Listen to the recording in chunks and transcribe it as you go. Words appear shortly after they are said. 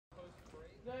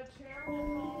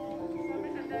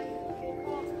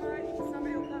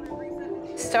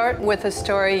start with a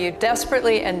story you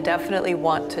desperately and definitely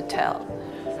want to tell,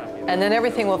 and then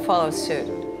everything will follow suit.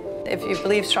 If you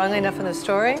believe strongly enough in the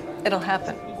story, it'll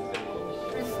happen.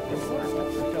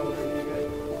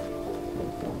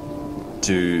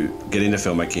 To get into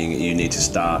filmmaking, you need to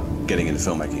start getting into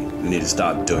filmmaking. You need to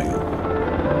start doing it.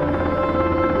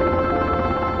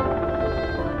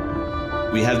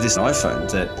 We have this iPhone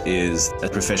that is a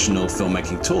professional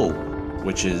filmmaking tool,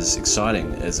 which is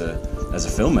exciting as a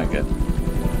filmmaker.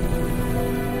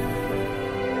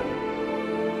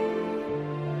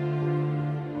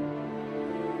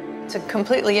 It's a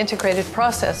completely integrated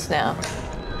process now.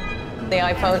 The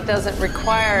iPhone doesn't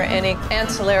require any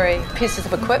ancillary pieces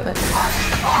of equipment.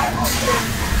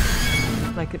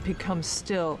 Like it becomes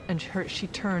still and she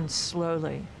turns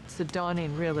slowly. It's the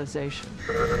dawning realization.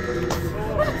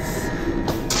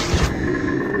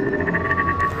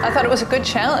 I thought it was a good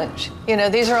challenge. You know,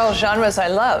 these are all genres I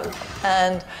love,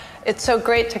 and it's so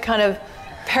great to kind of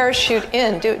parachute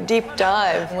in, do a deep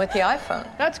dive with the iPhone.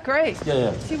 That's great.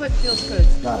 Yeah. See what feels good.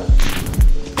 Got it.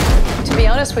 To be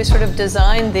honest, we sort of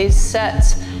designed these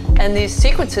sets and these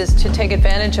sequences to take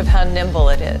advantage of how nimble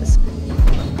it is.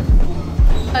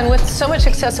 And with so much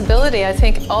accessibility, I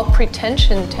think all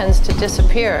pretension tends to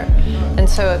disappear. And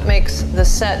so it makes the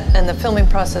set and the filming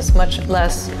process much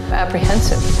less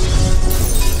apprehensive.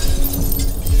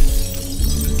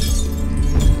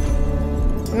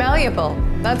 Malleable.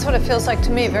 That's what it feels like to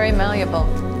me, very malleable.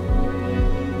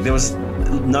 There was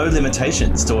no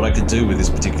limitations to what I could do with this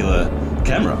particular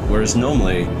camera, whereas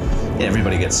normally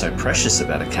everybody gets so precious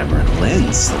about a camera and a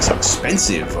lens. It's so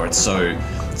expensive, or it's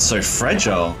so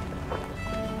fragile.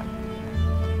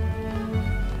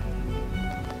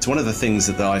 It's one of the things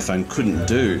that the iPhone couldn't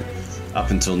do up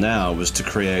until now was to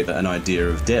create an idea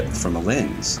of depth from a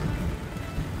lens.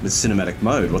 With cinematic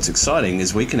mode, what's exciting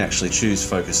is we can actually choose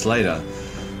focus later.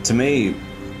 To me,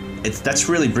 that's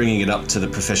really bringing it up to the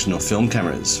professional film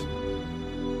cameras.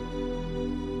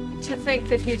 To think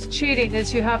that he's cheating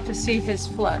is you have to see his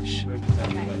flush.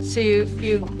 Okay. So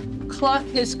you clock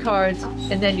his cards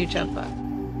and then you jump up.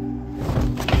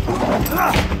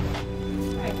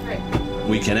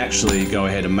 We can actually go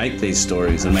ahead and make these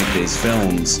stories and make these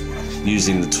films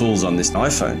using the tools on this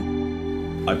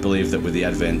iPhone. I believe that with the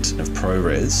advent of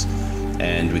ProRes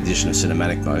and with the addition of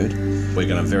cinematic mode, we're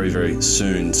going to very, very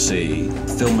soon see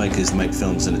filmmakers make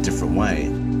films in a different way,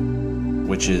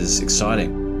 which is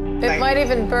exciting. It might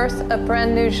even birth a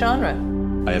brand new genre.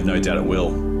 I have no doubt it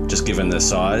will, just given the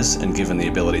size and given the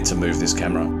ability to move this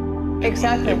camera.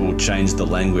 Exactly. It will change the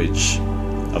language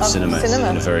of cinema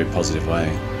in a very positive way.